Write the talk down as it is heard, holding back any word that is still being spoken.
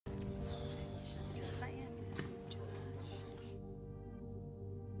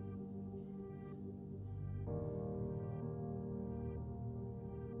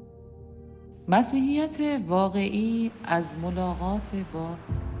مسیحیت واقعی از ملاقات با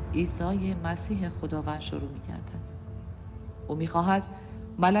عیسی مسیح خداوند شروع می‌گردد. او می‌خواهد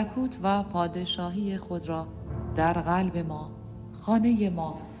ملکوت و پادشاهی خود را در قلب ما، خانه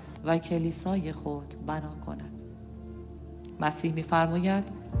ما و کلیسای خود بنا کند. مسیح می‌فرماید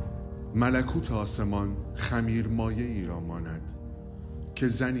ملکوت آسمان خمیر مایه ای را ماند که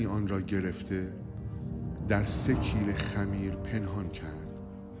زنی آن را گرفته در 3 کیل خمیر پنهان کرد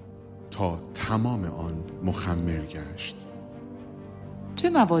تا تمام آن مخمر گشت. چه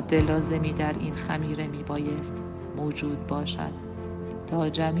مواد لازمی در این خمیر میبایست موجود باشد تا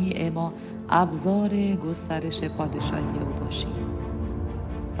جمیع ما ابزار گسترش پادشاهی او باشیم؟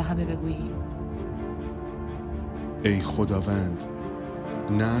 و همه بگوییم ای خداوند،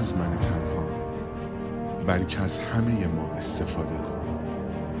 نه از من تنها بلکه از همه ما استفاده کن.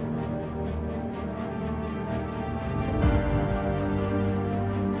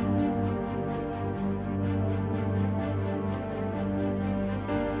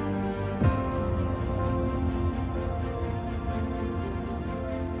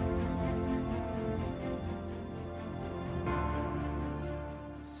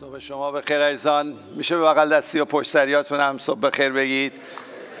 صبح شما بخیر عزیزان. میشه به بغل دستی و پشت سریاتون هم صبح بخیر بگید؟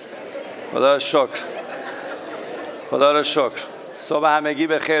 خدا رو شکر، خدا رو شکر. صبح همگی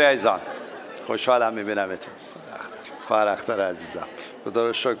بخیر عزیزان. خوشحالم میبینمتون خواهر اختر عزیزم. خدا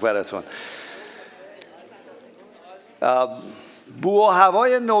رو شکر براتون. بو و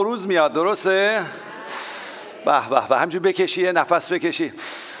هوای نوروز میاد، درسته؟ به به به، همجور بکشی، یه نفس بکشی.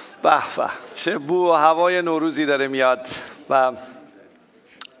 به به، چه بو و هوای نوروزی داره میاد. و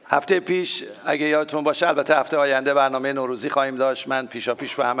هفته پیش اگه یادتون باشه، البته هفته آینده برنامه نوروزی خواهیم داشت. من پیشا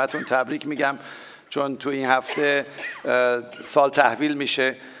پیش به همتون تبریک میگم چون تو این هفته سال تحویل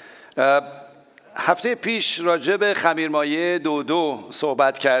میشه. هفته پیش راجع به خمیر مایه 2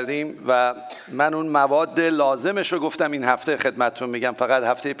 صحبت کردیم و من اون مواد لازمش رو گفتم. این هفته خدمتتون میگم. فقط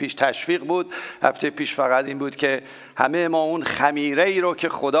هفته پیش تشویق بود. هفته پیش فقط این بود که همه ما اون خمیره ای رو که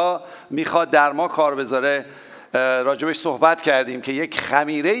خدا میخواد در ما کار بذاره راجبش صحبت کردیم که یک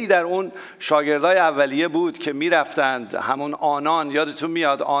خمیره‌ای در اون شاگردای اولیه بود که میرفتند، همون آنان، یادتون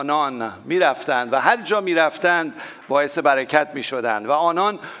میاد آنان میرفتند و هر جا میرفتند باعث برکت میشدند و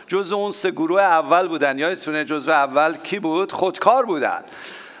آنان جزو اون 3 گروه اول بودن. یادتونه جزو اول کی بود؟ خودکار بودن.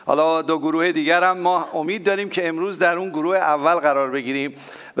 حالا 2 گروه دیگر هم ما امید داریم که امروز در اون گروه اول قرار بگیریم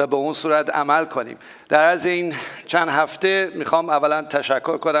و به اون صورت عمل کنیم. در از این چند هفته میخوام اولا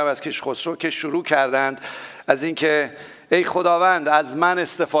تشکر کنم از کشیش خسرو که شروع کردند از اینکه ای خداوند از من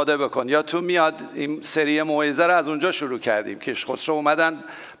استفاده بکن. یا تو میاد این سری موعظه رو از اونجا شروع کردیم. کشیش خسرو اومدن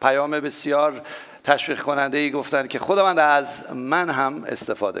پیام بسیار تشویق کننده ای گفتن که خداوند از من هم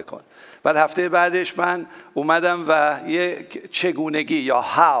استفاده کن. بعد هفته بعدش من اومدم و یه چگونگی یا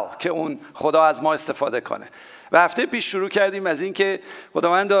هاو که اون خدا از ما استفاده کنه. و هفته پیش شروع کردیم از این که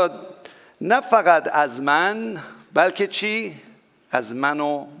خداوند نه فقط از من بلکه چی؟ از من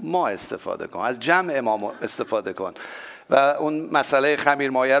و ما استفاده کن، از جمع ما استفاده کن. و اون مسئله خمیر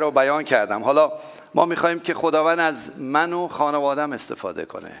مایه رو بیان کردم. حالا ما میخوایم که خداوند از من و خانوادم استفاده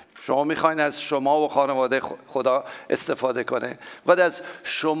کنه. شما میخواین از شما و خانواده خدا استفاده کنه. میخواد از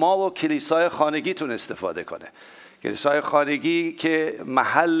شما و کلیسای خانگیتون استفاده کنه. کلیسای خانگی که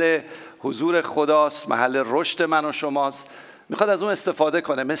محل حضور خداست، محل رشد من و شماست. میخواد از اون استفاده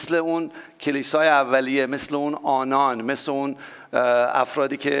کنه، مثل اون کلیسای اولیه، مثل اون آنان، مثل اون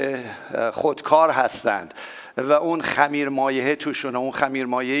افرادی که خودکار هستند و اون خمیر مایه توشونه، اون خمیر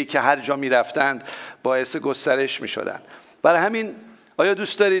مایه‌ای که هر جا میرفتند باعث گسترش میشدن. برای همین آیا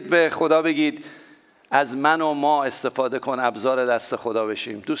دوست دارید به خدا بگید از من و ما استفاده کن، ابزار دست خدا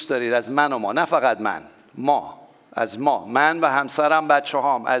بشیم؟ دوست دارید از من و ما، نه فقط من، ما، از ما، من و همسرم،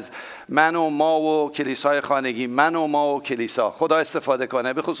 بچه‌هام، از من و ما و کلیسای خانگی، من و ما و کلیسا خدا استفاده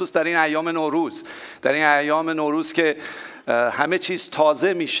کنه. به خصوص در این ایام نوروز، در این ایام نوروز که همه چیز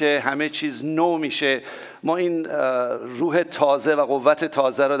تازه میشه، همه چیز نو میشه، ما این روح تازه و قوت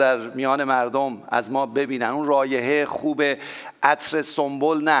تازه رو در میان مردم از ما ببینن. اون رایحه خوب عطر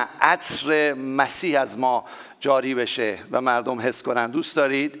سنبل، نه، عطر مسیح از ما جاری بشه و مردم حس کنن. دوست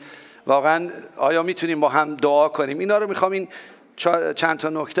دارید؟ واقعا آیا میتونیم با هم دعا کنیم؟ اینا رو میخوام، این چند تا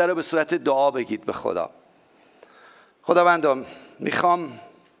نکته رو به صورت دعا بگید به خدا. خداوندم میخوام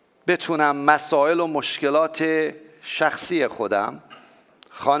بتونم مسائل و مشکلات شخصی خودم،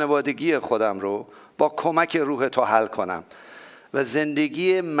 خانوادگی خودم رو با کمک روح تو حل کنم و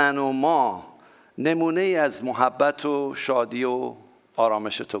زندگی من و ما نمونه ای از محبت و شادی و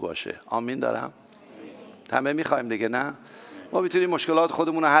آرامش تو باشه. آمین دارم؟ همه میخوایم دیگه، نه؟ ما بتونیم مشکلات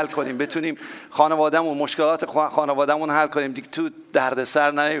خودمون رو حل کنیم، بتونیم مشکلات خانوادهمون حل کنیم، دیگه تو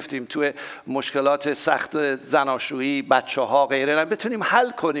دردسر نیفتیم، تو مشکلات سخت زناشویی، بچه‌ها غیره بتونیم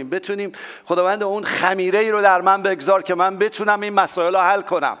حل کنیم، بتونیم خداوند اون خمیره ای رو در من بگذار که من بتونم این مسائل رو حل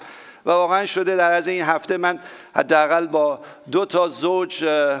کنم. و واقعا شده در از این هفته من حداقل با 2 تا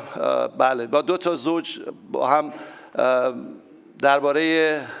زوج با هم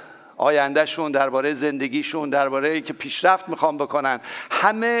درباره آیندهشون، درباره زندگیشون، درباره اینکه پیشرفت میخوام بکنن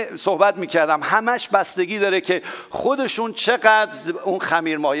همه صحبت میکردم. همش بستگی داره که خودشون چقدر اون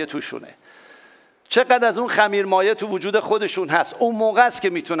خمیر مایه توشونه، چقدر از اون خمیر مایه تو وجود خودشون هست. اون موقع است که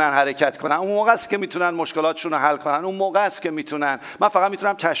میتونن حرکت کنن، اون موقع است که میتونن مشکلاتشون رو حل کنن، اون موقع است که میتونن. من فقط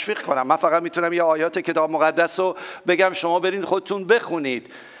میتونم تشویق کنم، من فقط میتونم یه آیات کتاب مقدس رو بگم شما برین خودتون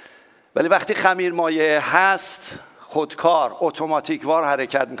بخونید. ولی وقتی خمیر مایه هست خودکار، اتوماتیکوار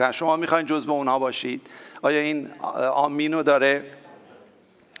حرکت میکنن. شما میخواین جزو اونها باشید؟ آیا این آمینو داره؟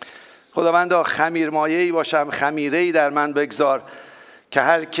 خداوندا خمیر مایه‌ای باشم، خمیره‌ای در من بگذار که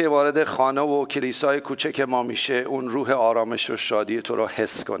هر که وارد خانه و کلیسای کوچک ما میشه اون روح آرامش و شادی تو رو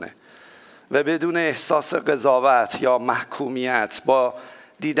حس کنه و بدون احساس قضاوت یا محکومیت با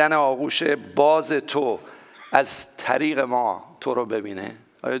دیدن آغوش باز تو از طریق ما تو رو ببینه.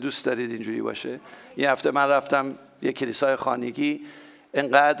 آیا دوست دارید اینجوری باشه؟ این هفته من رفتم یک کلیسای خانگی،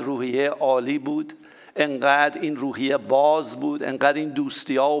 انقدر روحیه عالی بود، انقدر این روحیه باز بود، انقدر این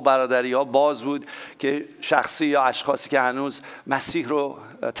دوستی ها و برادری ها باز بود که شخصی یا اشخاصی که هنوز مسیح رو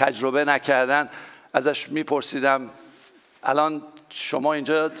تجربه نکردن ازش میپرسیدم الان شما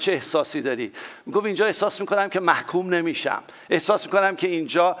اینجا چه احساسی داری؟ میگفت اینجا احساس میکنم که محکوم نمیشم، احساس میکنم که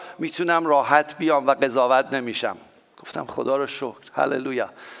اینجا میتونم راحت بیام و قضاوت نمیشم. گفتم خدا رو شکر، هللویا،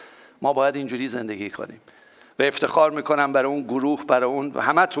 ما باید اینجوری زندگی کنیم. و افتخار میکنم برای اون گروه، برای اون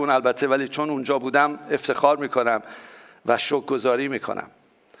همتون البته، ولی چون اونجا بودم افتخار میکنم و شکرگزاری میکنم.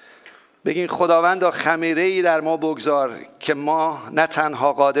 بگین خداوندا خمیره‌ای در ما بگذار که ما نه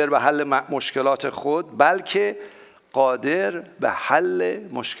تنها قادر به حل مشکلات خود بلکه قادر به حل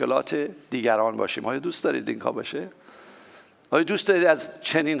مشکلات دیگران باشیم. آیا دوست دارید این کار باشه؟ آیا دوست دارید از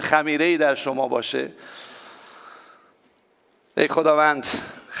چنین خمیره‌ای در شما باشه؟ ای خداوند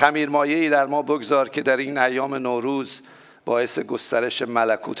خمیر مایه‌ای در ما بگذار که در این ایام نوروز باعث گسترش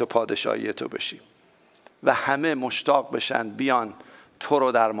ملکوت و پادشاهی تو بشیم و همه مشتاق بشن بیان تو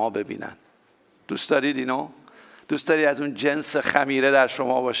رو در ما ببینن. دوست دارید اینو؟ دوست دارید از اون جنس خمیره در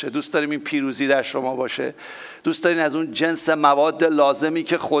شما باشه؟ دوست داریم این پیروزی در شما باشه؟ دوست دارین از اون جنس مواد لازمی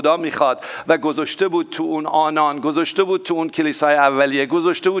که خدا میخواد و گذاشته بود تو اون آنان، گذاشته بود تو اون کلیسای اولیه،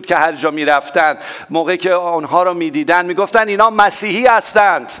 گذاشته بود که هر جا میرفتن موقعی که اونها رو میدیدن میگفتن اینا مسیحی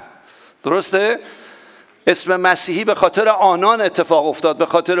هستند؟ درسته؟ اسم مسیحی به خاطر آنان اتفاق افتاد، به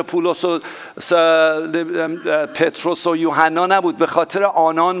خاطر پولس و پتروس و یوحنا نبود، به خاطر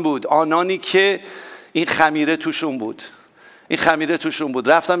آنان بود، آنانی که این خمیره توشون بود، این خمیره توشون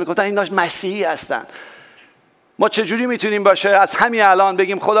بود. رفتن میگفتن اینا مسیحی هستن. ما چجوری میتونیم باشه؟ از همین الان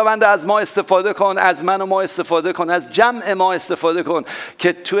بگیم خداوند از ما استفاده کن، از من و ما استفاده کن، از جمع ما استفاده کن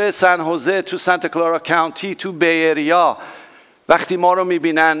که تو سن هوزه، تو سانتا کلارا کانتی، تو بیریا وقتی ما رو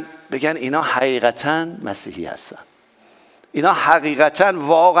میبینن بگن اینا حقیقتاً مسیحی هستن، اینا حقیقتاً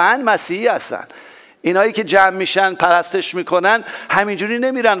واقعاً مسیحی هستن. اینایی که جمع میشن پرستش میکنن همینجوری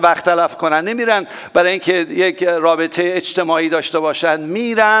نمیرن وقت تلف کنن، نمیرن برای اینکه یک رابطه اجتماعی داشته باشن،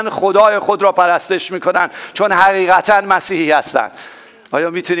 میرن خدای خود را پرستش میکنن چون حقیقتا مسیحی هستن. آیا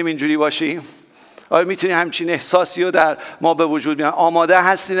میتونیم اینجوری باشیم؟ آیا میتونیم همچین احساسی رو در ما به وجود بیاریم؟ آماده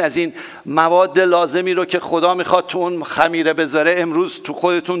هستین از این مواد لازمی رو که خدا میخواد تو اون خمیره بذاره امروز تو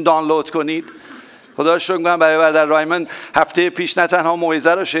خودتون دانلود کنید؟ خدا شکر می‌کنم برای برادر رایمن هفته پیش نه تنها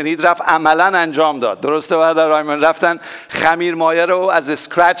موعظه رو شنید، رفت عملاً انجام داد. درسته برادر رایمن؟ رفتن خمیر مایه رو از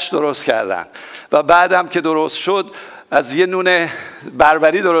اسکرچ درست کردن و بعدم که درست شد از یه نون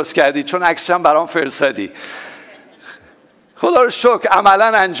بربری درست کردی، چون عکسش هم برام فرستادی. خدا رو شکر عملاً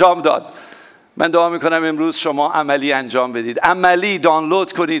انجام داد. من دعا میکنم امروز شما عملی انجام بدید، عملی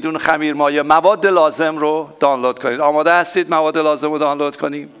دانلود کنید اون خمیر مایه، مواد لازم رو دانلود کنید. آماده هستید مواد لازم رو دانلود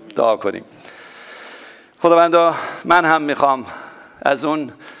کنیم؟ دعا کنیم. خداوندا من هم میخوام از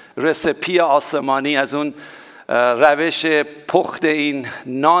اون رسپی آسمانی، از اون روش پخت این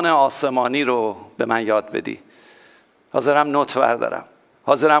نان آسمانی رو به من یاد بدی. حاضرم نوت بردارم،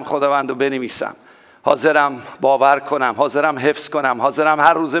 حاضرم خداوندو بنویسم، حاضرم باور کنم، حاضرم حفظ کنم، حاضرم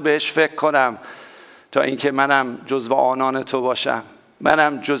هر روزه بهش فکر کنم تا اینکه منم جزو آنان تو باشم،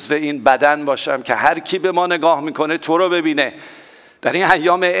 منم جزو این بدن باشم که هر کی به ما نگاه میکنه تو رو ببینه. در این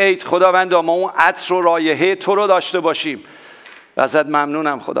ایام عید خداوند ما اون عطر و رایحه تو رو داشته باشیم. ازت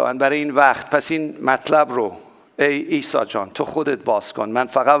ممنونم خداوند برای این وقت. پس این مطلب رو ای عیسی جان تو خودت باز کن. من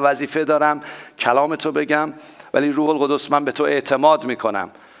فقط وظیفه دارم کلام تو بگم، ولی روح القدس من به تو اعتماد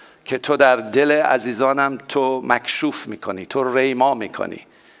میکنم که تو در دل عزیزانم تو مکشوف میکنی، تو ریما میکنی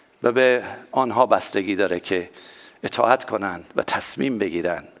و به آنها بستگی داره که اطاعت کنند و تصمیم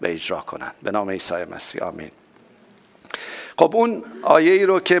بگیرن و اجرا کنند. به نام عیسی مسیح آمین. خب اون آیه ای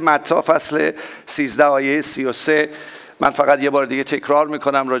رو که متی فصل 13 آیه 33 من فقط یه بار دیگه تکرار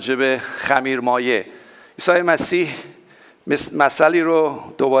میکنم راجع به خمیر مایه. عیسی مسیح مسئله رو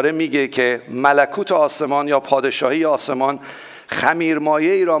دوباره میگه که ملکوت آسمان یا پادشاهی آسمان خمیر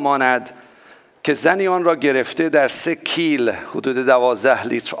مایه ای را ماند که زنی آن را گرفته در 3 کیل حدود 12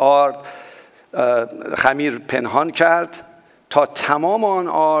 لیتر آرد خمیر پنهان کرد تا تمام آن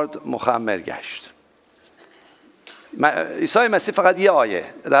آرد مخمر گشت. عیسی مسیح فقط یه آیه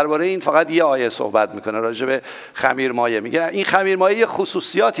درباره این فقط یه آیه صحبت میکنه راجع به خمیر مایه. میگه این خمیر مایه یه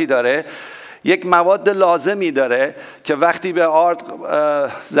خصوصیاتی داره، یک مواد لازمی داره که وقتی به آرد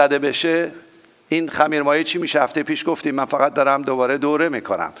زده بشه این خمیر مایه چی میشه؟ هفته پیش گفتیم، من فقط دارم دوباره دوره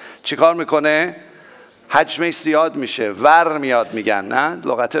میکنم. چی کار میکنه؟ حجمش زیاد میشه، ور میاد، میگن نه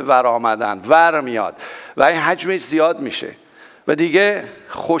لغت ور آمدن، ور میاد و این حجمش زیاد میشه و دیگه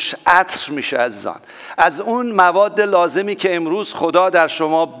خوش عطر میشه عزیزان. از اون مواد لازمی که امروز خدا در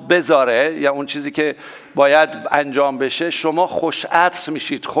شما بذاره یا اون چیزی که باید انجام بشه، شما خوش عطر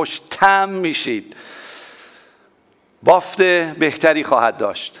میشید، خوش طعم میشید، بافت بهتری خواهد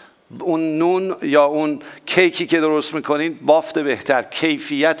داشت. اون نون یا اون کیکی که درست میکنید بافت بهتر،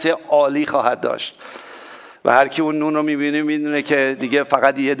 کیفیت عالی خواهد داشت و هر کی اون نون رو میبینه میدونه که دیگه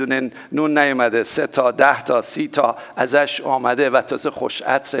فقط یه دونه نون نیومده، 3 تا 10 تا 30 تا ازش آمده و تازه خوش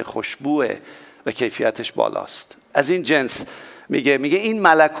عطر، خوشبوه و کیفیتش بالاست. از این جنس میگه این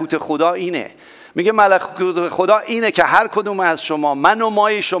ملکوت خدا اینه. میگه ملکوت خدا اینه که هر کدوم از شما، من و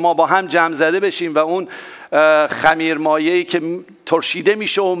مایه شما با هم جمع زده بشیم و اون خمیر مایه‌ای که ترشیده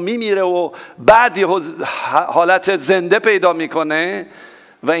میشه و میمیره و بعد یه حالت زنده پیدا میکنه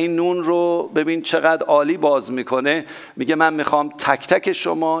و این نون رو ببین چقدر عالی باز میکنه. میگه من میخوام تک تک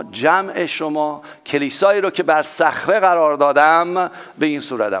شما، جمع شما، کلیسایی رو که بر صخره قرار دادم به این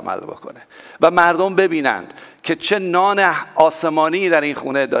صورت عمل بکنه و مردم ببینند که چه نان آسمانی در این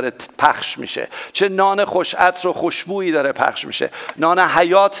خونه داره پخش میشه، چه نان خوش عطر و خوشبویی داره پخش میشه، نان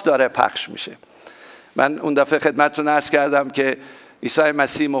حیات داره پخش میشه. من اون دفعه خدمتتون عرض کردم که عیسی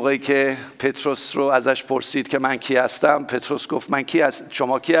مسیح موقعی که پتروس رو ازش پرسید که من کی هستم، پتروس گفت من کی هست؟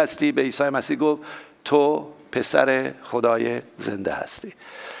 شما کی هستی؟ به عیسی مسیح گفت تو پسر خدای زنده هستی.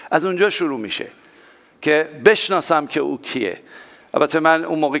 از اونجا شروع میشه که بشناسم که او کیه. البته من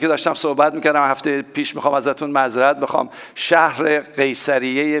اون موقعی که داشتم صحبت میکردم هفته پیش، میخوام ازتون معذرت بخوام، شهر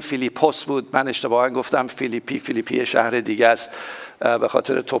قیصریه فیلیپوس بود، من اشتباها گفتم فیلیپی شهر دیگه است، به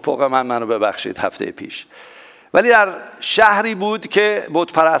خاطر توپق منو ببخشید هفته پیش. ولی در شهری بود که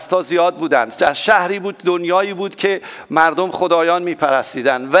بت پرستا زیاد بودند، در شهری بود، دنیایی بود که مردم خدایان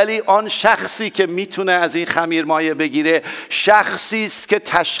میپرستیدن، ولی آن شخصی که میتونه از این خمیر مایه بگیره شخصی است که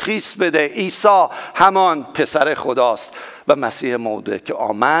تشخیص بده عیسی همان پسر خداست و مسیح موعود که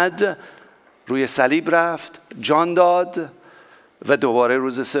آمد، روی صلیب رفت، جان داد و دوباره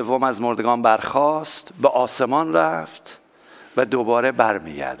روز سوم از مردگان برخاست، به آسمان رفت و دوباره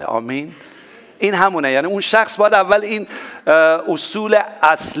برمیگرده. آمین. این همونه. یعنی اون شخص باید اول این اصول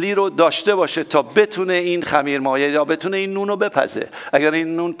اصلی رو داشته باشه تا بتونه این خمیر مایه یا بتونه این نون رو بپزه. اگر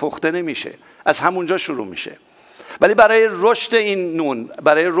این نون پخته نمیشه، از همونجا شروع میشه. ولی برای رشد این نون،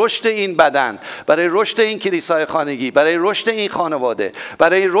 برای رشد این بدن، برای رشد این کلیسای خانگی، برای رشد این خانواده،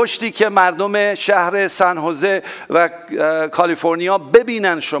 برای رشدی که مردم شهر سن هوزه و کالیفرنیا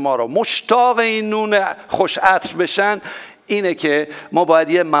ببینن شما رو، مشتاق این نون خوش عطر بشن، اینه که ما باید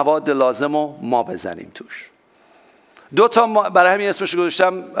یه مواد لازم رو ما بزنیم توش. 2 تا برای همین اسمش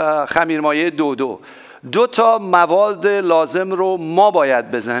گذاشتم خمیر مایه 2. 2 تا مواد لازم رو ما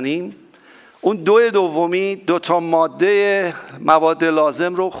باید بزنیم. اون 2 دومی 2 تا مواد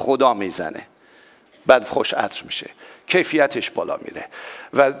لازم رو خدا میزنه، بعد خوش عطر میشه، کیفیتش بالا میره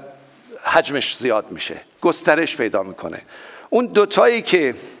و حجمش زیاد میشه، گسترش پیدا میکنه. اون 2 تایی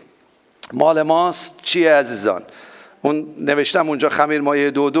که مال ماست چیه عزیزان؟ اون نوشتم اونجا خمیر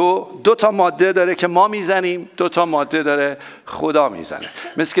مایه 2 تا ماده داره که ما میزنیم، 2 تا ماده داره خدا میزنه.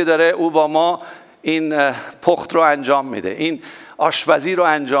 مثل که داره او با ما این پخت رو انجام میده، این آشپزی رو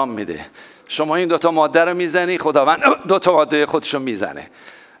انجام میده. شما این 2 تا ماده رو میزنی، خداوند 2 تا ماده خودش رو میزنه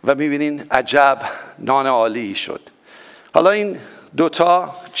و میبینین عجب نان عالی شد. حالا این 2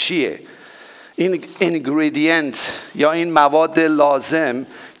 تا چیه؟ این ingredient یا این مواد لازم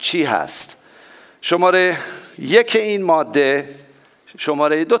چی هست؟ شماره 1 این ماده،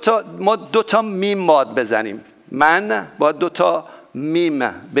 شماره 2 تا، ما 2 تا میم باید بزنیم. من باید 2 میم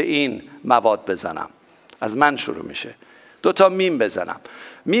به این مواد بزنم. از من شروع میشه. 2 میم بزنم.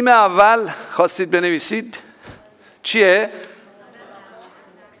 میم اول خواستید بنویسید چیه؟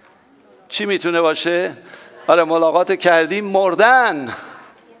 چی میتونه باشه؟ آره ملاقات کردیم، مردن.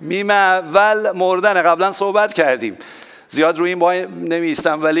 میم اول مردن. قبلا صحبت کردیم، زیاد روی این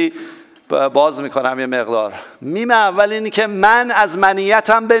نمیستم ولی باز میکنم یه مقدار. میم اول اینی که من از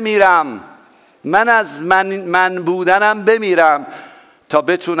منیتم بمیرم، من از من بودنم بمیرم تا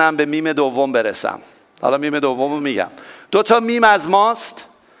بتونم به میم دوم برسم. حالا میم دوم رو میگم. 2 میم از ماست.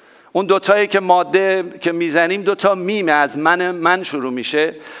 اون 2 که ماده که میزنیم 2 میم از من شروع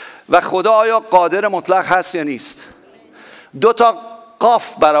میشه. و خدا آیا قادر مطلق هست یا نیست؟ 2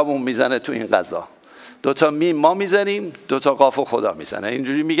 قاف برامون میزنه تو این غذا. 2 میم ما میزنیم، 2 قاف و خدا میزنه.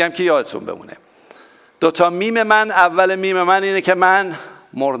 اینجوری میگم که یادتون بمونه. 2 میم من، اول میم من اینه که من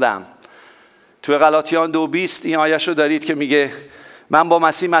مردم. توی غلاطیان 2:20 این آیه رو دارید که میگه من با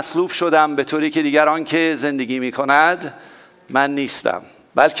مسیح مصلوب شدم به طوری که دیگران که زندگی میکند من نیستم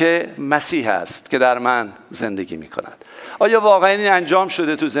بلکه مسیح است که در من زندگی میکند. آیا واقعا این انجام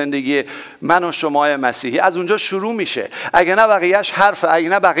شده تو زندگی من و شما مسیحی؟ از اونجا شروع میشه. اگه نه بقیهش حرفه، اگه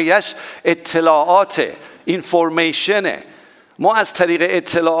نه بقیهش اطلاعاته، اینفورمیشنه. ما از طریق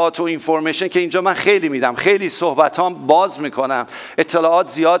اطلاعات و اینفورمیشن که اینجا من خیلی میدم، خیلی صحبتام باز میکنم، اطلاعات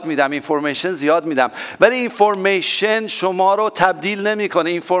زیاد میدم، اینفورمیشن زیاد میدم، ولی اینفورمیشن شما رو تبدیل نمیکنه.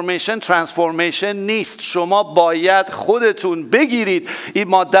 اینفورمیشن ترانسفورمیشن نیست. شما باید خودتون بگیرید این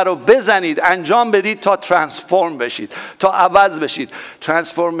ماده رو بزنید، انجام بدید تا ترانسفورم بشید، تا عوض بشید.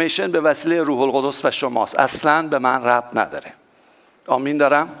 ترانسفورمیشن به وسیله روح القدس و شماست، اصلا به من ربط نداره. آمین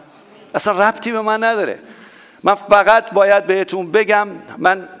دارم؟ اصلا ربطی به من نداره. من فقط باید بهتون بگم،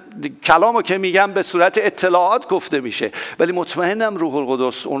 من کلامو که میگم به صورت اطلاعات گفته میشه، ولی مطمئنم روح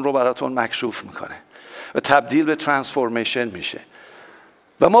القدس اون رو براتون مکشوف میکنه و تبدیل به ترانسفورمیشن میشه.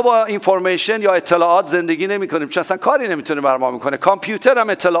 و ما با اینفورمیشن یا اطلاعات زندگی نمی کنیم، چون اصلا کاری نمیتونه بر ما میکنه. کامپیوتر هم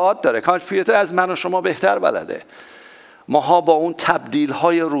اطلاعات داره، کامپیوتر از من و شما بهتر بلده. ماها با اون تبدیل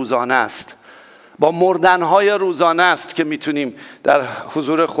های روزانه است، با مردن‌های روزانه است که میتونیم در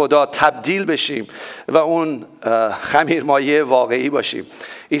حضور خدا تبدیل بشیم و اون خمیر مایه واقعی باشیم.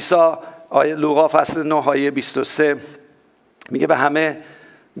 عیسی لوقا فصل 9 آیه 23 میگه به همه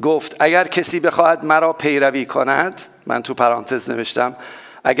گفت اگر کسی بخواهد مرا پیروی کند، من تو پرانتز نوشتم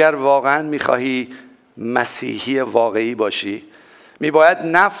اگر واقعا میخواهی مسیحی واقعی باشی، میباید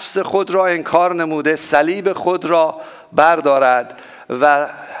نفس خود را انکار نموده صلیب خود را بردارد و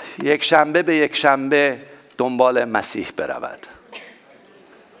یک شنبه به یک شنبه دنبال مسیح برود.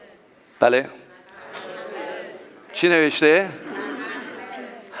 بله؟ چی نوشته؟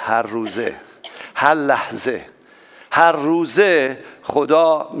 هر روزه، هر لحظه، هر روزه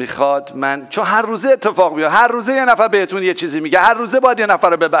خدا میخواد چون هر روزه اتفاق میفته، هر روزه یه نفر بهتون یه چیزی میگه، هر روزه باید یه نفر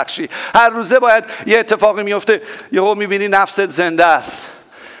رو ببخشی، هر روزه باید یه اتفاقی میفته، یهو میبینی نفست زنده است.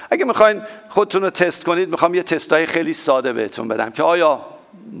 اگه میخواین خودتون رو تست کنید، میخوام یه تستای خیلی ساده بهتون بدم که آیا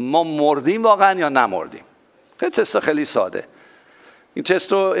ما مردیم واقعا یا نمردیم. خیلی تست خیلی ساده. این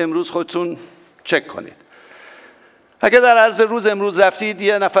تست رو امروز خودتون چک کنید. اگه در عرض روز امروز رفتید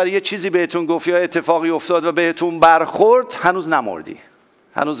یه نفر یه چیزی بهتون گفت یا اتفاقی افتاد و بهتون برخورد، هنوز نمردی،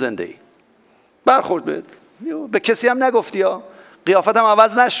 هنوز زنده ای. برخورد به کسی هم نگفتی ها، قیافت هم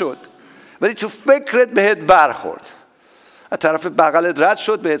عوض نشد، ولی تو فکرت بهت برخورد. از طرف بغلت رد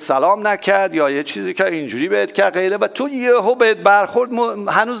شد، بهت سلام نکرد یا یه چیزی که اینجوری بهت کرد غیره و تو یهو بهت برخورد،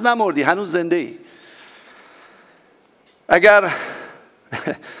 هنوز نمردی، هنوز زنده ای.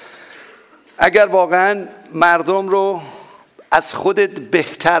 اگر واقعا مردم رو از خودت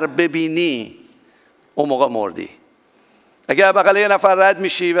بهتر ببینی، اون موقع مردی. اگر بغل یه نفر رد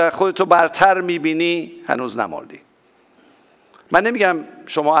میشی و خودتو برتر میبینی، هنوز نمردی. من نمیگم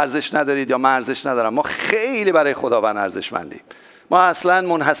شما ارزش ندارید یا من ارزش ندارم، ما خیلی برای خداوند ارزشمندیم، ما اصلا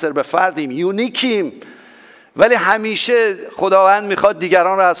منحصر به فردیم، یونیکیم، ولی همیشه خداوند میخواد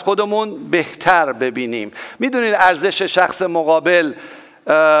دیگران رو از خودمون بهتر ببینیم. میدونید ارزش شخص مقابل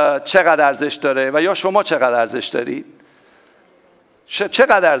چقدر ارزش داره و یا شما چقدر ارزش دارید؟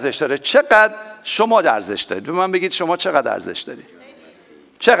 چقدر ارزش داره؟ چقدر شما ارزش دارید؟ به من بگید شما چقدر ارزش دارید؟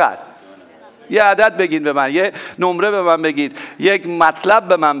 چقدر؟ یه عدد بگید به من، یه نمره به من بگید، یک مطلب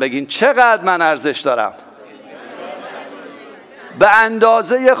به من بگید. چقدر من ارزش دارم؟ به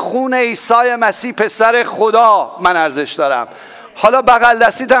اندازه خون عیسی مسیح پسر خدا من ارزش دارم. حالا بغل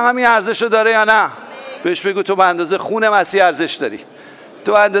دستیت هم همین ارزش رو داره یا نه؟ بهش بگو تو به اندازه خون مسیح ارزش داری،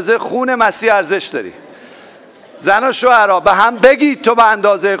 تو به اندازه خون مسیح ارزش داری. زن و شوهرها به هم بگید تو به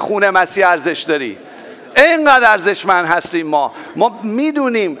اندازه خون مسیح ارزش داری. اینقدر ارزشمند هستیم ما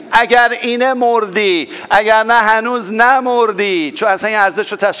میدونیم اگر اینه مردی، اگر نه هنوز نمردی، چون اصلا این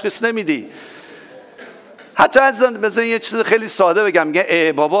ارزش رو تشخیص نمیدی. حتی از بذار یه چیز خیلی ساده بگم،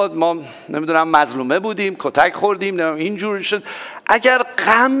 میگه بابا ما نمیدونم مظلومه بودیم، کتک خوردیم، اینجور شد. اگر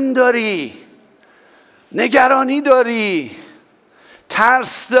غم داری، نگرانی داری،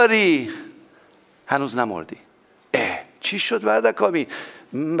 ترس داری، هنوز نمردی. چی شد برادر کامیل؟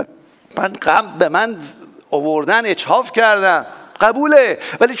 من غم به من آوردن، اجحاف کردن، قبوله،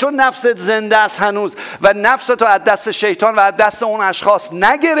 ولی چون نفست زنده است هنوز و نفستو از دست شیطان و از دست اون اشخاص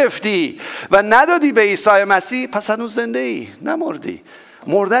نگرفتی و ندادی به عیسی مسیح، پس هنوز زنده ای، نمردی.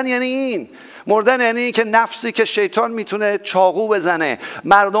 مردن یعنی این، مردن یعنی این که نفسی که شیطان میتونه چاقو بزنه،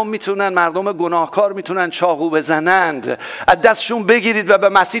 مردم گناهکار میتونن چاقو بزنند، از دستشون بگیرید و به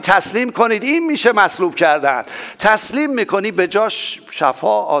مسیح تسلیم کنید. این میشه مصلوب کردن. تسلیم میکنی، به جاش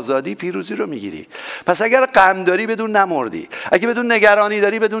شفا، آزادی، پیروزی رو میگیری. پس اگر غم داری بدون نمردی، اگه بدون نگرانی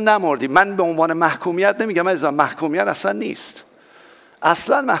داری بدون نمردی. من به عنوان محکومیت نمیگم عزیزان، محکومیت اصلا نیست،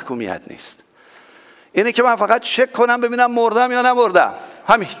 اصلا محکومیت نیست. اینه که من فقط چک کنم ببینم مردم یا نمردم،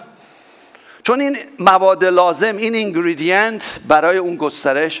 همین. چون این مواد لازم، این اینگریدینت برای اون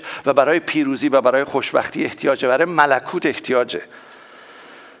گسترش و برای پیروزی و برای خوشبختی احتیاجه، برای ملکوت احتیاجه.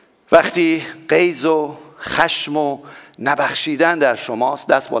 وقتی غیظ و خشم و نبخشیدن در شماست،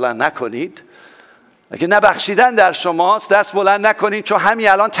 دست بلند نکنید. اگه نبخشیدن در شماست، دست بلند نکنید، چون همین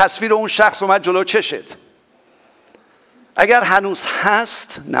الان تصویر اون شخص اومد جلو چشت. اگر هنوز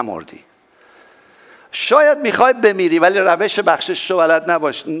هست، نمردی. شاید میخوای بمیری ولی روش بخشش رو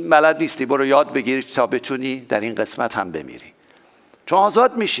بلد نیستی. برو یاد بگیری تا بتونی در این قسمت هم بمیری، چون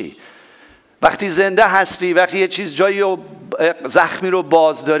آزاد میشی. وقتی زنده هستی، وقتی یه چیز جایی و زخمی رو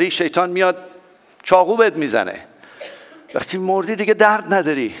باز داری، شیطان میاد چاقو بهت میزنه. وقتی مردی دیگه درد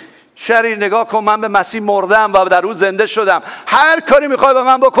نداری. شریر نگاه کن، من به مسیح مردم و در او زنده شدم، هر کاری میخوای به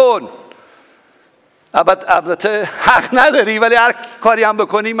من بکن. البته حق نداری، ولی هر کاری هم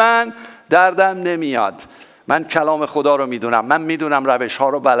بکنی من دردم نمیاد. من کلام خدا رو میدونم، من میدونم روش ها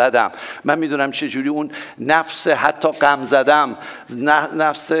رو بلدم، من میدونم چجوری اون نفس حتی غم زدم،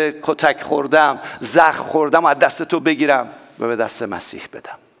 نفس کتک خوردم، زخم خوردم از دست تو بگیرم و به دست مسیح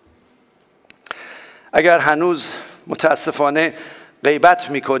بدم. اگر هنوز متاسفانه غیبت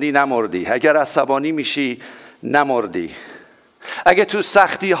میکنی، نمردی. اگر عصبانی میشی، نمردی. اگه تو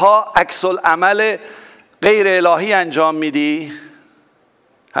سختی ها عکس العمل غیر الهی انجام میدی،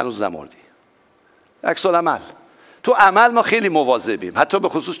 هنوز نمردی. عکس العمل. تو عمل ما خیلی مواظبیم، حتی به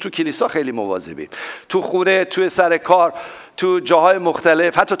خصوص تو کلیسا خیلی مواظبیم. تو خونه، تو سر کار، تو جاهای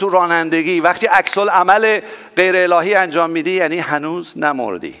مختلف، حتی تو رانندگی، وقتی عکس العمل غیر الهی انجام میدی، یعنی هنوز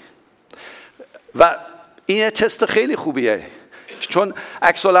نمردی. و این تست خیلی خوبیه، چون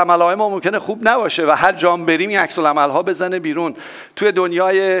عکس العمل‌های ما ممکنه خوب نباشه و هر جام بریم این عکس العمل‌ها بزنه بیرون. توی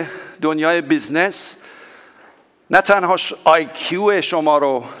دنیای بیزنس نه تنها IQ شما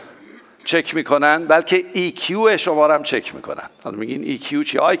رو چک میکنن، بلکه EQ شما رو هم چک میکنن. حالا میگین EQ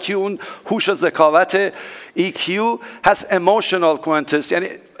چی؟ IQ اون هوش و ذکاوت. EQ هست emotional quotient، یعنی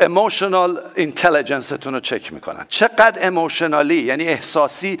emotional intelligence تون رو چک میکنن. چقدر ایموشنالی، یعنی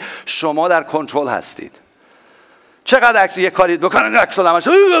احساسی شما در کنترل هستید. چقدر یه کاری بکنن عکس العملش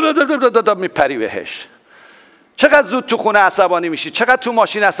میپری بهش. چقدر زود تو خونه عصبانی میشی، چقدر تو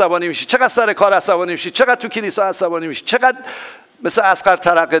ماشین عصبانی میشی، چقدر سر کار عصبانی میشی، چقدر تو کلیسا عصبانی میشی، چقدر مثل اصغر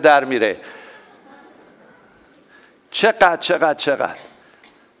ترقه در میره. چقدر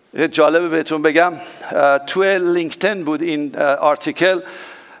جالبه بهتون بگم، تو لینکدین بود این آرتیکل.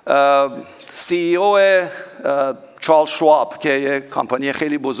 CEO چارلز شواب که یه کمپانی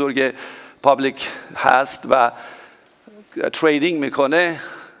خیلی بزرگ پابلیک هست و تریدینگ میکنه،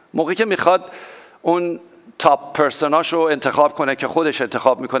 موقعی که میخواد اون تاپ پرسوناشو انتخاب کنه که خودش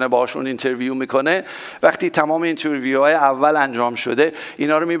انتخاب میکنه، باهاشون اینترویو میکنه، وقتی تمام اینترویوهای اول انجام شده،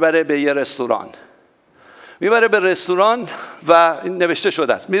 اینا رو میبره به یه رستوران. و نوشته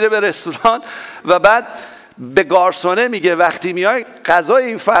شده است، میره به رستوران و بعد به گارسونه میگه وقتی میای غذای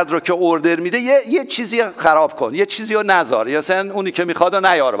این فرد رو که اوردر میده یه چیزی خراب کن، یه چیزی رو نذار، یا مثلا اونی که میخواد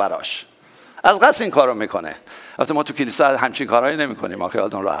رو نیار براش. از قصد این کارو میکنه. البته ما تو کلیسا همچین کارهایی نمیکنیم، ما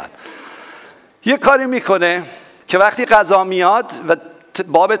خیالتون راحت. یه کاری میکنه که وقتی غذا میاد و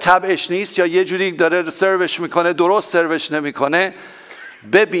باب طبعش نیست یا یه جوری داره سروش میکنه، درست سروش نمیکنه،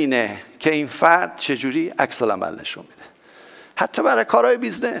 ببینه که این فرد چجوری عکس العمل نشون میده. حتی برای کارهای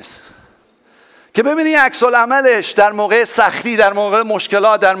بیزنس، که ببینی عکس العملش در موقع سختی، در موقع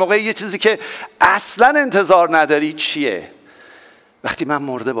مشکلات، در موقع یه چیزی که اصلا انتظار نداری چیه. وقتی من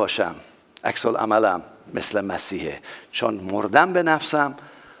مرده باشم، عکس العملم مثل مسیحه، چون مردم به نفسم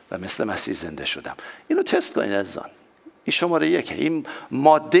و مثل مسیح زنده شدم. اینو تست کنید عزیزان. این شماره 1، این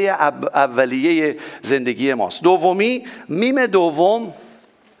ماده اولیه زندگی ماست. دومی، میم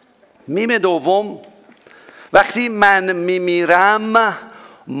دوم وقتی من میمیرم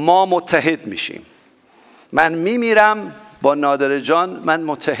ما متحد میشیم. من میمیرم با نادر جان، من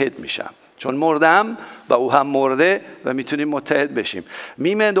متحد میشم چون مردم و او هم مرده و میتونیم متحد بشیم.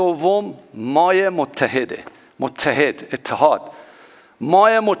 میم دوم مایه متحده، متحد، اتحاد.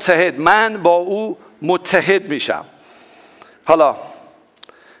 مایه متحد، من با او متحد میشم. حالا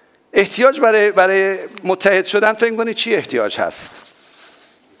احتیاج برای متحد شدن فکر کنید چی احتیاج هست؟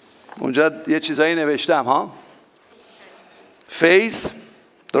 اونجا یه چیزایی نوشتم ها. فیض،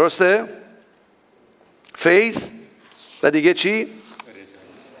 درسته؟ فیض و دیگه چی؟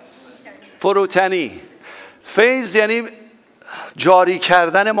 فروتنی. فیض یعنی جاری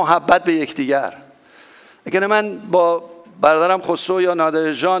کردن محبت به یکدیگر. اگر من با برادرم خسرو یا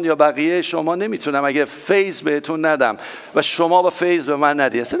نادر جان یا بقیه شما نمیتونم اگه فیض بهتون ندم و شما با فیض به من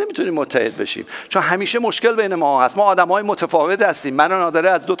ندید، اصلا نمیتونیم متحد بشیم، چون همیشه مشکل بین ما هست. ما آدم‌های متفاوت هستیم. من و نادر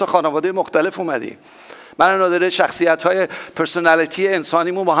از 2 خانواده مختلف اومدیم. من و نادر شخصیت‌های پرسونالیتی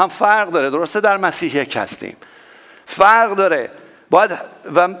انسانیمون با هم فرق داره. درسته در مسیح یک هستیم، فرق داره.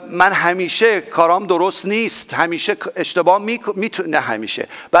 و من همیشه کارام درست نیست، همیشه اشتباه نه همیشه،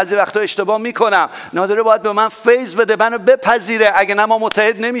 بعضی وقتا اشتباه میکنم. نادره باید به من فیض بده، منو بپذیره، اگه نه ما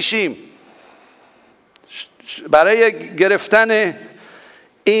متحد نمیشیم. برای گرفتن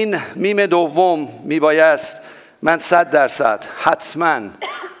این میم دوم میبایست من 100% حتما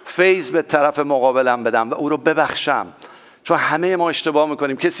فیض به طرف مقابلم بدم و او رو ببخشم، چون همه ما اشتباه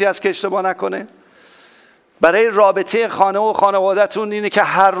میکنیم. کسی هست که اشتباه نکنه؟ برای رابطه خانه و خانواده‌تون اینه که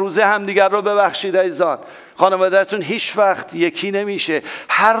هر روزه همدیگر رو ببخشید عزیزان. خانواده‌تون هیچ وقت یکی نمیشه.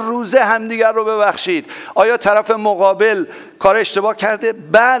 هر روزه همدیگر رو ببخشید. آیا طرف مقابل کار اشتباه کرده؟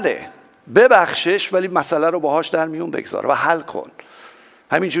 بله، ببخشش، ولی مسئله رو باهاش در میون بگذار و حل کن.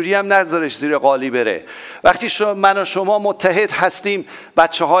 همینجوری هم نذارش زیر قالی بره. وقتی من و شما متحد هستیم،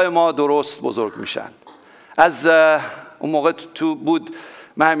 بچه‌های ما درست بزرگ میشن. از اون موقع تو بود،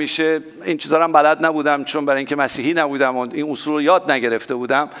 من همیشه این چیزا رو بلد نبودم، چون برای اینکه مسیحی نبودم و این اصول رو یاد نگرفته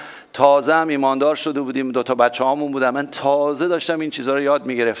بودم. تازه هم ایماندار شده بودیم، 2 بچه‌هامون بودن، من تازه داشتم این چیزا رو یاد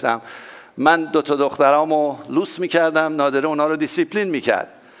میگرفتم. من 2 دخترامو لوس میکردم، نادره اونا رو دیسیپلین میکرد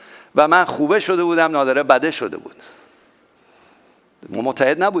و من خوبه شده بودم، نادره بده شده بود. ما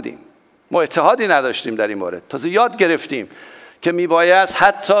متحد نبودیم، ما اتحادی نداشتیم در این مورد. تازه یاد گرفتیم که میبایست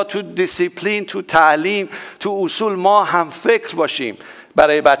حتی تو دیسیپلین، تو تعلیم، تو اصول ما هم فکر باشیم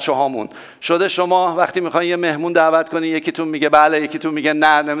برای بچه هامون. شده شما وقتی میخواین یه مهمون دعوت کنین، یکیتون میگه بله، یکیتون میگه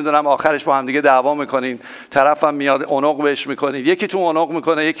نه، نمیدونم، آخرش با هم دیگه دعوا میکنین، طرفم میاد اونق بهش میکنید، یکیتون اونق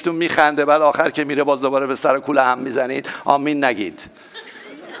میکنه، یکیتون میخنده، بعد آخر که میره باز دوباره به سر کوله هم میزنید. آمین نگید.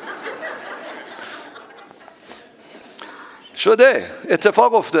 شده،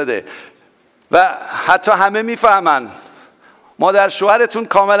 اتفاق افتاده و حتی همه میفهمن. مادر شوهرتون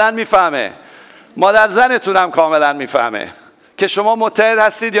کاملا میفهمه، مادر زنتون هم کاملا میفهمه که شما متحد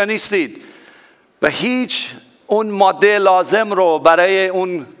هستید یا نیستید و هیچ اون ماده لازم رو برای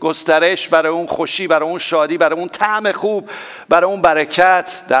اون گسترش، برای اون خوشی، برای اون شادی، برای اون طعم خوب، برای اون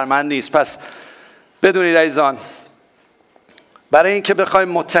برکت در من نیست. پس بدونید عزیزان، برای اینکه بخوایم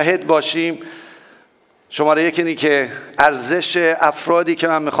متحد باشیم، شماره 1 اینه که ارزش افرادی که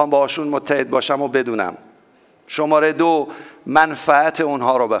من میخوام باهاشون متحد باشم و بدونم. شماره 2 منفعت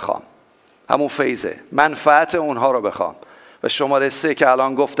اونها رو بخوام، همون فیضه، منفعت اونها رو بخوام. و شماره 3 که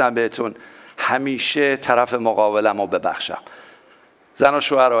الان گفتم بهتون، همیشه طرف مقابلم رو ببخشم. زن و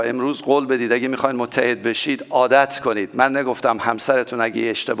شوهرها امروز قول بدید اگه میخواین متحد بشید عادت کنید. من نگفتم همسرتون اگه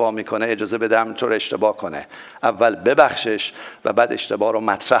اشتباه میکنه اجازه بدم تو رو اشتباه کنه، اول ببخشش و بعد اشتباه رو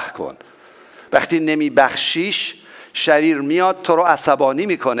مطرح کن. وقتی نمیبخشیش، شریر میاد تو رو عصبانی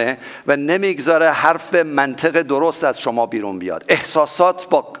میکنه و نمیگذاره حرف منطق درست از شما بیرون بیاد. احساسات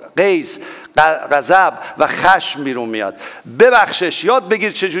با غیظ، غضب و خشم بیرون میاد. ببخشش، یاد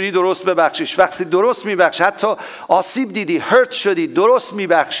بگیر چجوری درست ببخشیش. وقتی درست میبخشی، حتی آسیب دیدی، هرت شدی، درست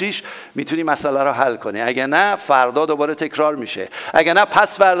میبخشیش، میتونی مسئله رو حل کنی. اگه نه، فردا دوباره تکرار میشه، اگه نه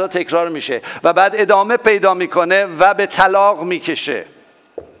پس فردا تکرار میشه و بعد ادامه پیدا میکنه و به طلاق میکشه.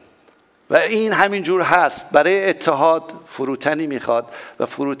 و این همین جور هست. برای اتحاد فروتنی میخواد و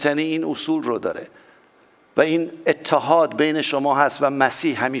فروتنی این اصول رو داره و این اتحاد بین شما هست و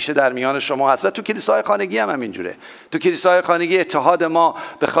مسیح همیشه در میان شما هست. و تو کلیساهای خانگی هم همینجوره. تو کلیساهای خانگی اتحاد ما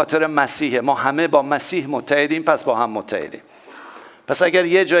به خاطر مسیحه. ما همه با مسیح متحدیم، پس با هم متحدیم. پس اگر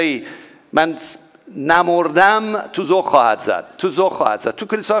یه جایی من نمردم، تو ذوق خواهد زد، تو ذوق خواهد زد. تو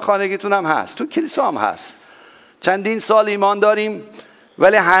کلیساهای خانگیتون هم هست، تو کلیسا هم هست. چندین سال ایمان داریم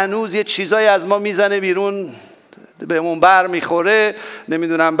ولی هنوز یه چیزایی از ما میزنه بیرون، بهمون بر میخوره،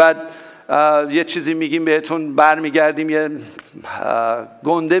 نمیدونم، بعد یه چیزی میگیم بهتون بر میگردیم، یه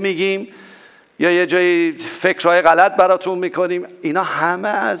گنده میگیم یا یه جایی فکرهای غلط براتون میکنیم. اینا همه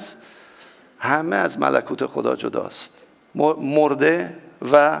از ملکوت خدا جداست، مرده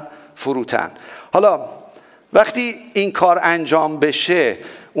و فروتن. حالا وقتی این کار انجام بشه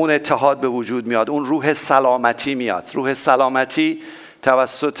اون اتحاد به وجود میاد، اون روح سلامتی میاد. روح سلامتی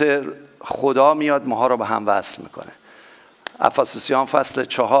توسط خدا میاد، ماها رو به هم وصل میکنه. افسوسیان فصل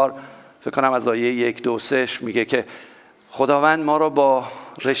 4 فکر کنم از آیه 1 2 3 میگه که خداوند ما رو با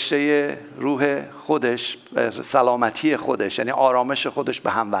رشته روح خودش، سلامتی خودش، یعنی آرامش خودش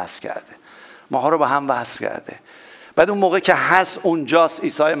به هم وصل کرده، ماها رو به هم وصل کرده. بعد اون موقع که هست اونجاست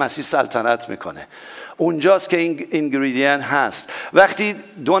عیسی مسیح سلطنت میکنه، اونجاست که این اینگریدین هست. وقتی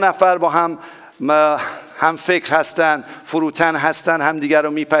دو نفر با هم فکر هستن، فروتن هستن، هم دیگر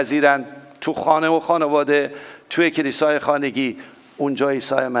رو میپذیرن، تو خانه و خانواده، توی کلیسای خانگی، اونجا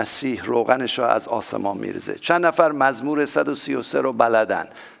عیسی مسیح روغنش رو از آسمان میریزه. چند نفر مزمور 133 رو بلدن،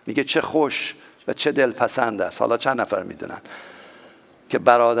 میگه چه خوش و چه دلپسند است. حالا چند نفر میدونن که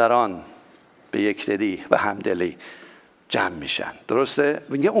برادران به یکدلی و همدلی جمع میشن؟ درسته؟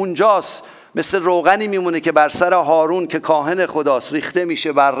 میگه اونجاست، مثل روغنی میمونه که بر سر هارون که کاهن خداست ریخته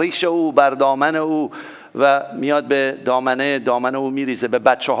میشه، بر ریش او، بر دامن او، و میاد به دامن او میریزه، به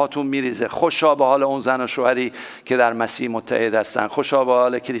بچه هاتون میریزه. خوشا به حال اون زن و شوهری که در مسیح متحد هستن، خوشا به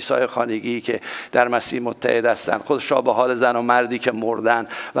حال کلیسای خانگی که در مسیح متحد هستن، خوشا به حال زن و مردی که مردن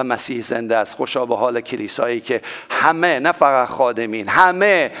و مسیح زنده است، خوشا به حال کلیسایی که همه، نه فقط خادمین،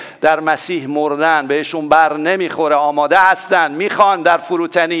 همه در مسیح مردن، بهشون بر نمیخوره، آماده هستن، میخوان در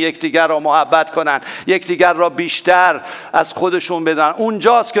فروتنی یکدیگر را محبت کنن، یکدیگر را بیشتر از خودشون بدن.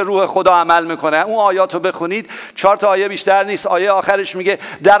 اونجاست که روح خدا عمل میکنه. اون آیاتو بخونید، 4 تا آیه بیشتر نیست، آیه آخرش میگه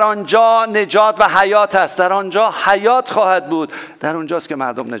در آنجا نجات و حیات است. در آنجا حیات خواهد بود، در اونجاست که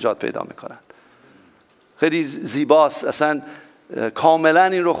مردم نجات پیدا میکنند. خیلی زیباست، اصلا کاملا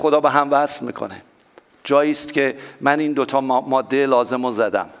این رو خدا به هم وصل میکنه. جایی است که من این دوتا ماده لازم رو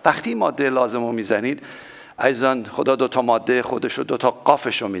زدم. وقتی ماده لازم رو میزنید عزیزان، خدا دوتا ماده خودش رو، دوتا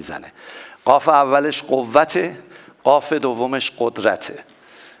قافش رو میزنه. قاف اولش قوته، قاف دومش قدرته.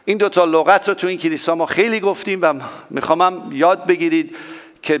 این دوتا لغت رو تو این کلیسا ما خیلی گفتیم و میخوام یاد بگیرید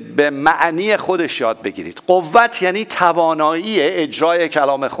که به معنی خودش یاد بگیرید. قوت یعنی توانایی اجرای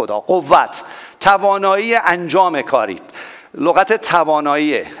کلام خدا، قوت توانایی انجام کاری، لغت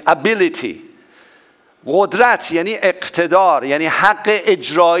توانایی ability. قدرت یعنی اقتدار، یعنی حق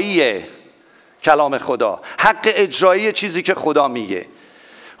اجرایی کلام خدا، حق اجرایی چیزی که خدا میگه.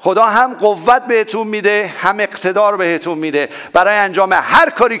 خدا هم قوت بهتون میده، هم اقتدار بهتون میده برای انجام هر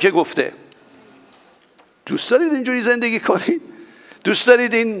کاری که گفته. دوست دارید اینجوری زندگی کنید؟ دوست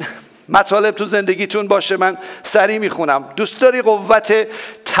دارید این مطالب تو زندگیتون باشه؟ من سریع میخونم. دوست داری قوت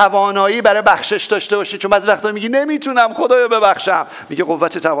توانایی برای بخشش داشته باشی؟ چون بعضی وقتا میگی نمیتونم خدایا ببخشم، میگه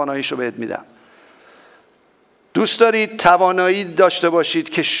قوت تواناییشو بهت میدم. دوست دارید توانایی داشته باشید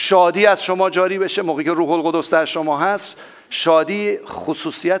که شادی از شما جاری بشه موقعی که روح القدس در شما هست؟ شادی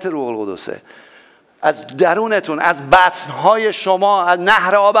خصوصیت روح القدسه، از درونتون، از بطنهای شما، از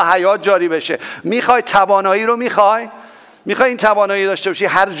نهر آب حیات جاری بشه. میخوای توانایی رو؟ میخوای این توانایی داشته باشی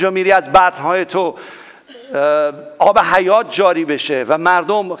هر جا میری از بطنهای تو آب حیات جاری بشه و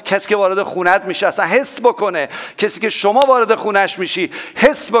مردم، کسی که وارد خونت میشه اصلا حس بکنه، کسی که شما وارد خونش میشی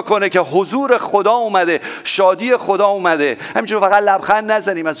حس بکنه که حضور خدا اومده، شادی خدا اومده. همینجور فقط لبخند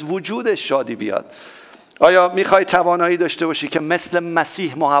نزنیم، از وجودش شادی بیاد. آیا میخوای توانایی داشته باشی که مثل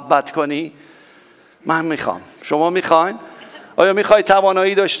مسیح محبت کنی؟ من میخوام. شما میخواین؟ آیا میخوای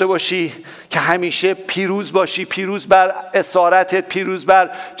توانایی داشته باشی که همیشه پیروز باشی، پیروز بر اسارتت، پیروز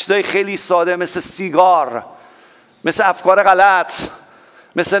بر چیزای خیلی ساده مثل سیگار، مثل افکار غلط،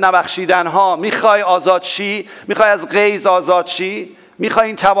 مثل نبخشیدن ها؟ میخوای آزاد شی؟ میخوای از غیظ آزاد شی؟ میخوای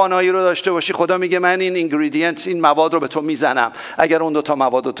این توانایی رو داشته باشی؟ خدا میگه من این اینگریدینت، این مواد رو به تو میزنم. اگر اون دوتا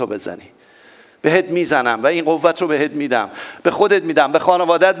مواد رو تو بزنی بهت میزنم و این قوت رو بهت میدم، به خودت میدم، به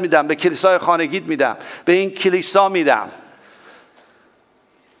خانوادت میدم، به کلیسای خانگیت میدم، به این کلیسا میدم.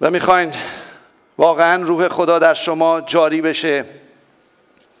 و میخواین واقعا روح خدا در شما جاری بشه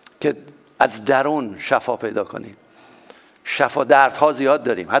که از درون شفا پیدا کنید. شفا دردها زیاد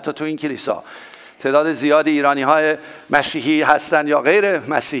داریم، حتی تو این کلیسا تعداد زیادی ایرانی های مسیحی هستن یا غیر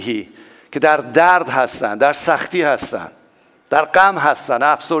مسیحی که در درد هستن، در سختی هستن، در غم هستن،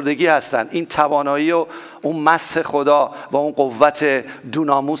 افسردگی هستن. این توانایی و اون مسح خدا و اون قوت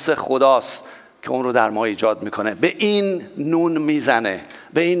دوناموس خداست که اون رو در ما ایجاد میکنه. به این نون میزنه،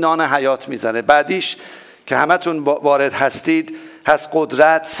 به این نان حیات میزنه. بعدیش که همتون وارد هستید هست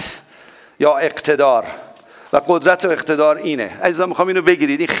قدرت یا اقتدار. و قدرت و اقتدار اینه. عزیزان میخوام اینو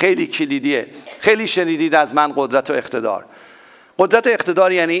بگیرید، این خیلی کلیدیه. خیلی شنیدید از من قدرت و اقتدار. قدرت و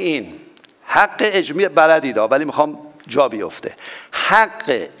اقتدار یعنی این: حق اجرایی بلدید ولی میخوام جا بیفته.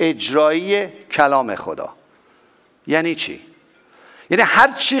 حق اجرایی کلام خدا. یعنی چی؟ یعنی هر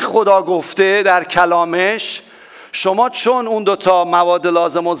چی خدا گفته در کلامش، شما چون اون دوتا مواد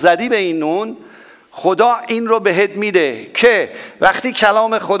لازم رو زدی به این نون، خدا این رو بهت میده که وقتی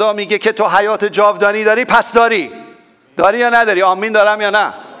کلام خدا میگه که تو حیات جاودانی داری، پس داری یا نداری؟ آمین دارم یا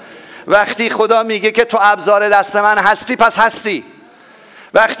نه؟ وقتی خدا میگه که تو ابزار دست من هستی، پس هستی.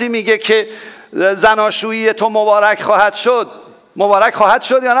 وقتی میگه که زناشویی تو مبارک خواهد شد، مبارک خواهد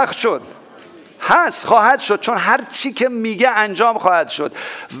شد یا نشد؟ هست، خواهد شد، چون هر چی که میگه انجام خواهد شد.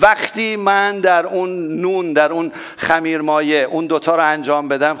 وقتی من در اون نون، در اون خمیر مایه اون دوتا رو انجام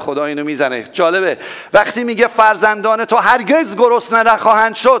بدم، خدا اینو میزنه. جالبه وقتی میگه فرزندان تو هرگز گرسنه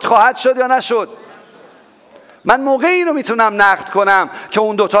نخواهند شد، خواهد شد یا نشد؟ من موقعی اینو میتونم نقد کنم که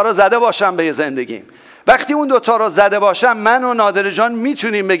اون دوتا رو زده باشم به زندگیم. وقتی اون دوتا رو زده باشم، من و نادر جان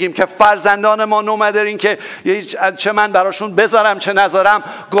میتونیم بگیم که فرزندان ما نومدرین که چه من براشون بذارم چه نذارم،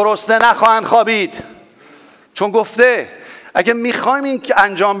 گرسنه نخواهند خوابید. چون گفته اگه میخوایم این که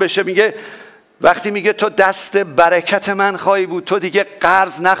انجام بشه، میگه وقتی میگه تو دست برکت من خواهی بود، تو دیگه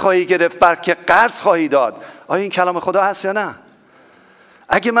قرض نخواهی گرفت بلکه قرض خواهی داد. آیا این کلام خدا هست یا نه؟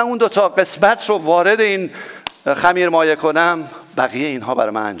 اگه من اون دوتا قسمت رو وارد این خمیر مایه کنم، بقیه اینها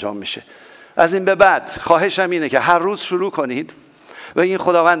برای من انجام میشه. از این به بعد خواهشم اینه که هر روز شروع کنید و این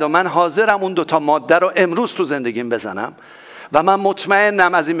خداوند من حاضرم اون دوتا ماده رو امروز تو زندگیم بزنم و من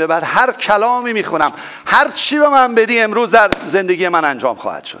مطمئنم از این به بعد هر کلامی میخونم، هر چی به من بدی امروز در زندگی من انجام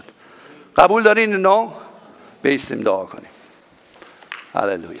خواهد شد. قبول دارین اینو؟ بایستیم دعا کنیم.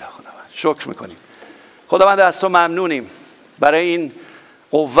 هللویا. خداوند شکر میکنیم. خداوند از تو ممنونیم برای این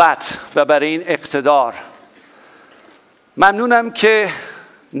قوت و برای این اقتدار. ممنونم که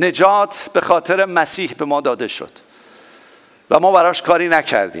نجات به خاطر مسیح به ما داده شد و ما براش کاری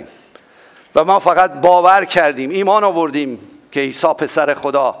نکردیم و ما فقط باور کردیم، ایمان آوردیم که عیسی پسر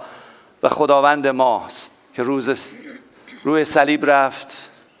خدا و خداوند ماست که روی صلیب رفت،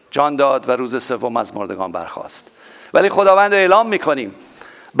 جان داد و روز سوم از مردگان برخاست. ولی خداوند اعلام میکنیم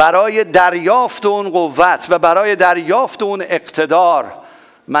برای دریافت اون قوت و برای دریافت اون اقتدار،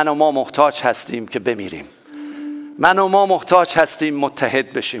 من و ما محتاج هستیم که بمیریم. من و ما محتاج هستیم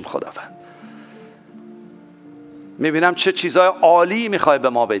متحد بشیم. خداوند میبینم چه چیزای عالی میخوای به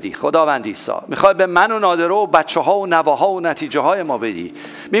ما بدی. خداوند عیسی میخوای به من و نادره و بچه ها و نواها و نتیجه های ما بدی.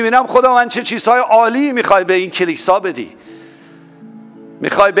 میبینم خداوند چه چیزهای عالی میخوای به این کلیسا بدی.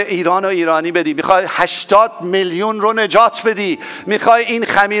 میخوای به ایران و ایرانی بدی. میخوای 80 میلیون رو نجات بدی. میخوای این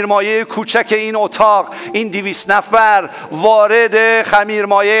خمیرمایه کوچک این اتاق، این 200 نفر وارد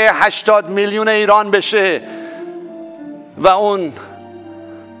خمیرمایه 80 میلیون ایران بشه و اون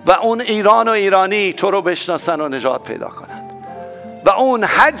ایران و ایرانی تو رو بشناسن و نجات پیدا کنن و اون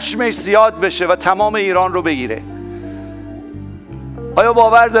حجمش زیاد بشه و تمام ایران رو بگیره. آیا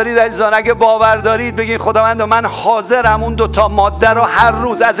باور دارید عزیزان؟ اگه باور دارید بگید خداوند من حاضرم اون دوتا ماده رو هر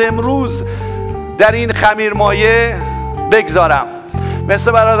روز از امروز در این خمیرمایه بگذارم.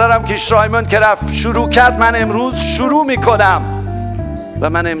 مثل برادرم کشیش رایموند که رفت شروع کرد، من امروز شروع میکنم و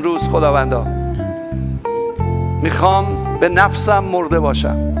من امروز خداوندا میخوام به نفسم مرده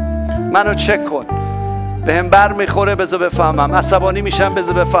باشم. منو چک کن. به هم بر میخوره بذار بفهمم، عصبانی میشم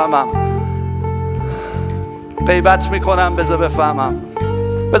بذار بفهمم، غیبت میکنم بذار بفهمم.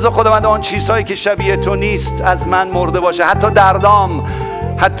 بذار خداوند آن چیزهایی که شبیه تو نیست از من مرده باشه. حتی دردام،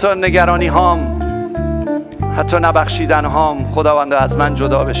 حتی نگرانی هام، حتی نبخشیدن هام خداوند از من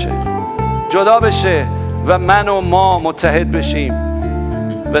جدا بشه و من و ما متحد بشیم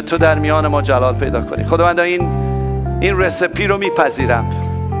و تو در میان ما جلال پیدا کنی. خداوند این رسپی رو میپذیرم،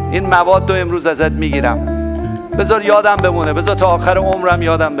 این مواد رو امروز ازت میگیرم. بذار یادم بمونه، بذار تا آخر عمرم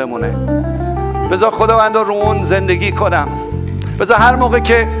یادم بمونه. بذار خداوند رو اون زندگی کنم. بذار هر موقع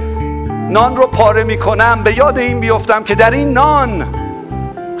که نان رو پاره میکنم به یاد این بیفتم که در این نان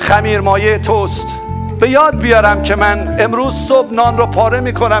خمیرمایه توست. به یاد بیارم که من امروز صبح نان رو پاره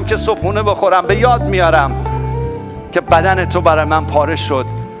میکنم که صبحونه بخورم. به یاد میارم که بدن تو برای من پاره شد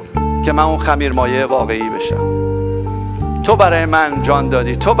که من اون خمیرمایه واقعی بشم. تو برای من جان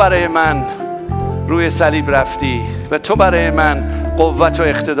دادی، تو برای من روی صلیب رفتی و تو برای من قوت و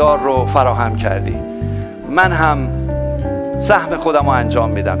اقتدار رو فراهم کردی. من هم سهم خودم رو انجام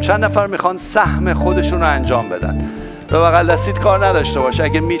میدم. چند نفر میخوان سهم خودشون رو انجام بدن؟ به بغل دستیت کار نداشته باش.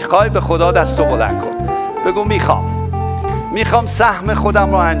 اگه میخوای به خدا دستو بلند کن، بگو میخوام سهم خودم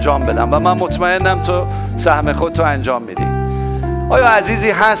رو انجام بدم و من مطمئنم تو سهم خودتو انجام میدی. آیا عزیزی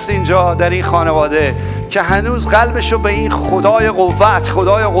هست اینجا در این خانواده که هنوز قلبشو به این خدای قوت،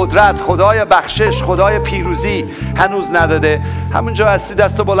 خدای قدرت، خدای بخشش، خدای پیروزی هنوز نداده؟ همونجا هستی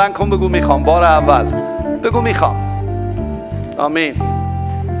دستو بلند کن، بگو میخوام. بار اول بگو میخوام. آمین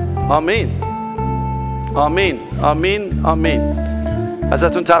آمین آمین آمین آمین.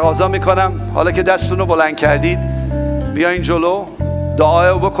 ازتون تقاضا میکنم حالا که دستتون رو بلند کردید بیاین جلو، دعا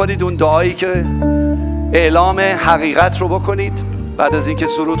رو بکنید، اون دعایی که اعلام حقیقت رو بکنید بعد از اینکه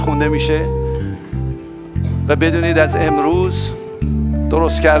سرود خونده میشه، و بدونید از امروز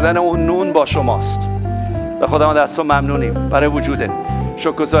درست کردن اون نون با شماست. و خداوند از تو ممنونیم برای وجودت،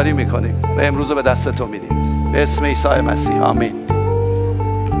 شکرگزاری میکنیم و امروز رو به دست تو میدیم به اسم عیسی مسیح. آمین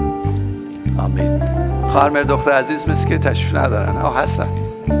آمین. خواهر مر دختر عزیز مثل که تشریف ندارن. هستن.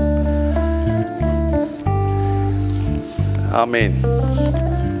 آمین.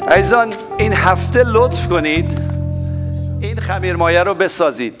 عزیزان این هفته لطف کنید این خمیر مایه رو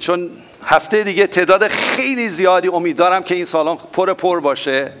بسازید، چون هفته دیگه تعداد خیلی زیادی، امیدوارم که این سالن پر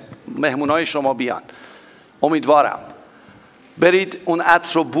باشه، مهمونای شما بیان. امیدوارم برید اون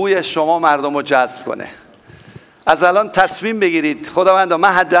عطر و بوی شما مردم رو جذب کنه. از الان تصمیم بگیرید خداوندا من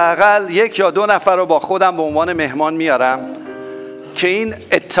حداقل 1 یا 2 نفر رو با خودم به عنوان مهمان میارم که این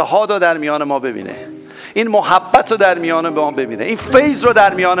اتحاد رو در میان ما ببینه، این محبت رو در میان ما ببینه، این فیض رو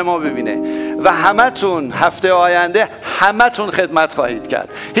در میان ما ببینه. و همتون هفته آینده همتون خدمت خواهید کرد.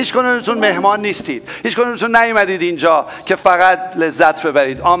 هیچ کدومتون مهمان نیستید، هیچ کدومتون نیومدید اینجا که فقط لذت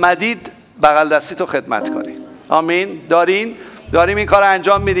ببرید، آمدید بغل دستیتو خدمت کنید. آمین. داریم این کار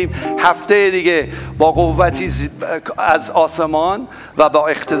انجام میدیم. هفته دیگه با قوتی از آسمان و با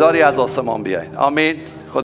اقتداری از آسمان بیایید. آمین.